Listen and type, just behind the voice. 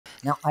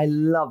Now, I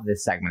love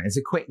this segment. It's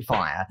a quick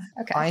fire.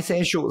 Okay. I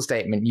say a short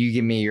statement. You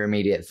give me your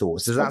immediate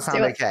thoughts. Does that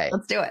sound okay?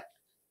 Let's do it.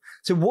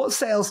 So what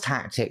sales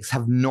tactics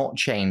have not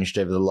changed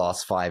over the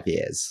last 5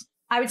 years?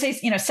 I would say,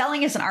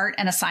 selling is an art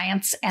and a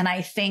science. And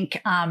I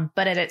think,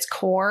 but at its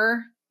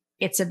core,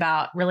 it's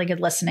about really good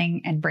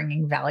listening and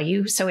bringing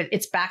value. So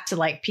it's back to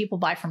like people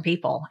buy from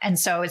people. And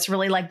so it's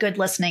really like good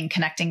listening,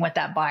 connecting with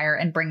that buyer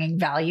and bringing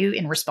value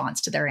in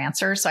response to their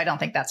answer. So I don't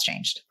think that's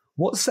changed.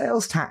 What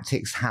sales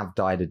tactics have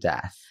died a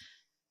death?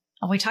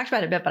 We talked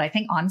about it a bit, but I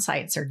think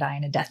on-sites are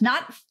dying a death.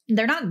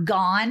 They're not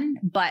gone,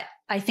 but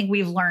I think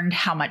we've learned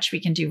how much we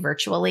can do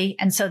virtually.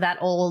 And so that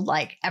old,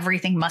 like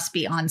everything must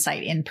be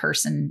on-site,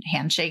 in-person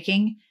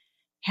handshaking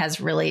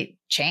has really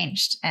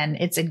changed. And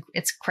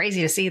it's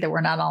crazy to see that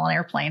we're not all on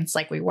airplanes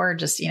like we were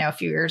just, a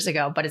few years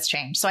ago, but it's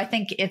changed. So I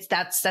think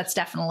that's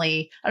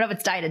definitely, I don't know if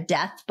it's died a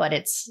death, but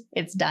it's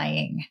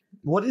dying.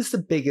 What is the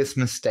biggest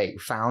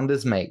mistake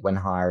founders make when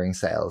hiring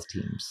sales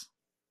teams?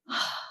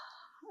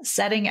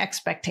 Setting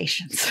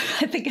expectations.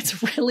 I think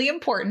it's really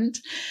important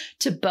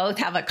to both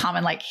have a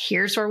common, like,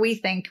 here's where we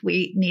think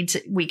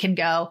we can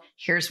go.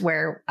 Here's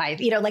where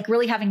like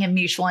really having a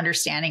mutual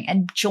understanding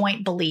and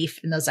joint belief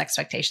in those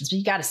expectations. But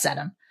you got to set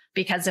them,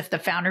 because if the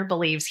founder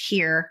believes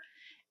here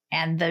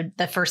and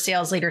the first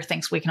sales leader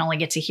thinks we can only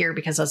get to here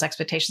because those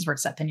expectations weren't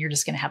set, then you're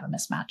just going to have a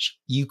mismatch.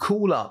 You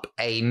call up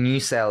a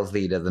new sales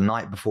leader the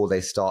night before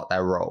they start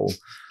their role.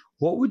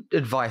 What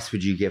advice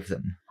would you give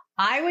them?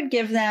 I would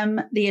give them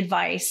the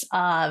advice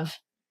of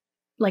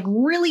like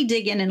really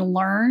dig in and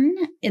learn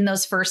in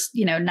those first,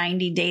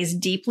 90 days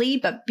deeply,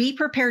 but be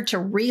prepared to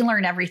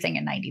relearn everything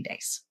in 90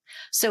 days.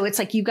 So it's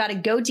like, you got to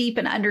go deep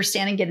and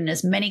understand and get in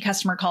as many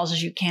customer calls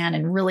as you can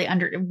and really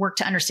work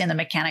to understand the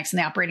mechanics and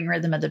the operating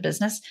rhythm of the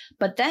business.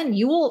 But then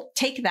you will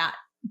take that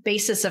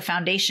basis of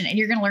foundation and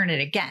you're going to learn it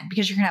again,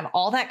 because you're going to have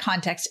all that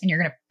context and you're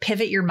going to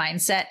pivot your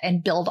mindset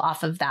and build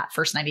off of that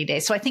first 90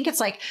 days. So I think it's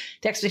like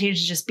the expectation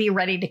is just be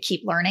ready to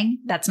keep learning.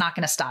 That's not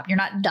going to stop. You're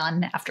not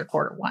done after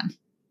quarter one.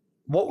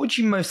 What would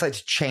you most like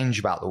to change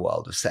about the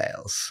world of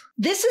sales?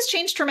 This has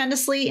changed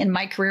tremendously in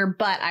my career,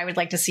 but I would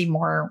like to see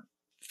more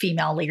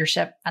female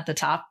leadership at the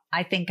top.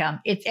 I think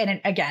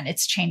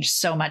it's changed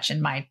so much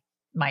in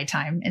my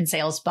time in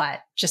sales,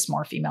 but just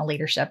more female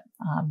leadership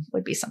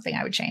would be something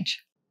I would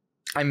change.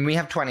 I mean, we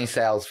have 20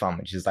 Sales Fund,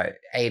 which is like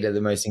 8 of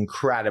the most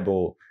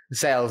incredible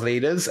sales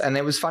leaders. And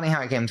it was funny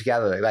how it came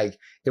together. Like,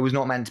 it was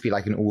not meant to be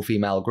like an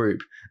all-female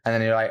group. And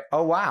then you're like,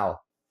 oh, wow.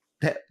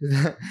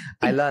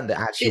 I learned that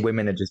actually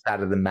women are just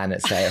better than men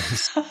at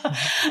sales.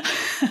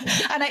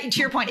 And to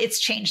your point, it's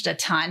changed a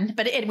ton,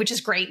 which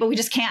is great, but we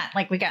just can't,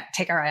 we got to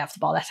take our eye off the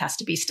ball. That has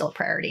to be still a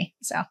priority.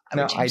 So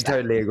I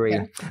totally agree.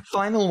 Yeah.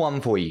 Final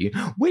one for you.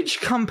 Which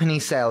company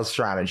sales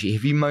strategy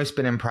have you most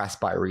been impressed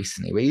by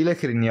recently? Where you look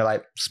at it and you're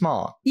like,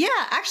 smart. Yeah,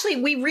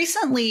 actually, we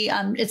recently,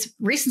 it's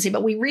recency,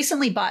 but we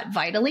recently bought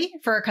Vitally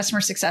for our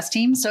customer success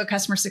team. So a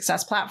customer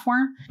success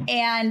platform.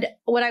 And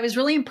what I was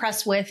really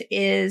impressed with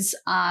is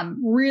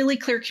really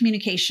clear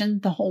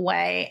communication the whole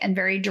way and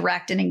very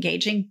direct and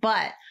engaging.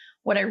 But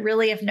what I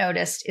really have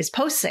noticed is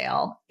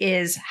post-sale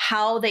is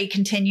how they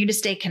continue to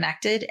stay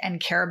connected and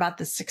care about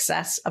the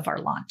success of our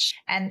launch.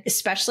 And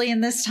especially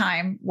in this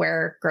time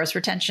where gross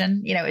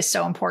retention, is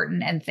so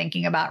important, and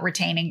thinking about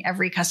retaining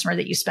every customer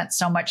that you spent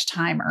so much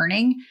time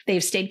earning,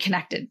 they've stayed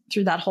connected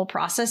through that whole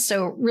process.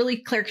 So really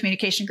clear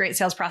communication, great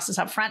sales process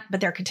up front,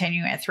 but they're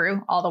continuing it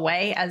through all the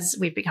way as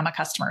we've become a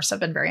customer. So I've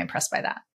been very impressed by that.